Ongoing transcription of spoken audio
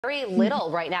Very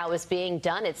little right now is being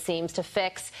done, it seems, to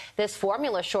fix this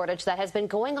formula shortage that has been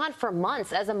going on for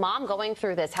months. As a mom going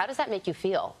through this, how does that make you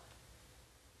feel?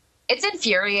 It's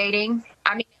infuriating.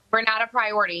 I mean, we're not a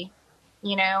priority.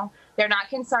 You know, they're not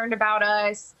concerned about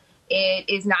us. It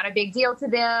is not a big deal to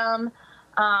them.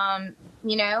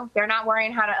 They're not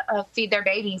worrying how to feed their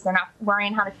babies. They're not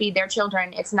worrying how to feed their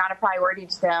children. It's not a priority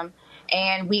to them.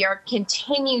 And we are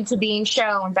continued to being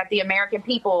shown that the American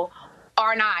people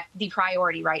are not the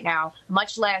priority right now,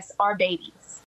 much less our babies.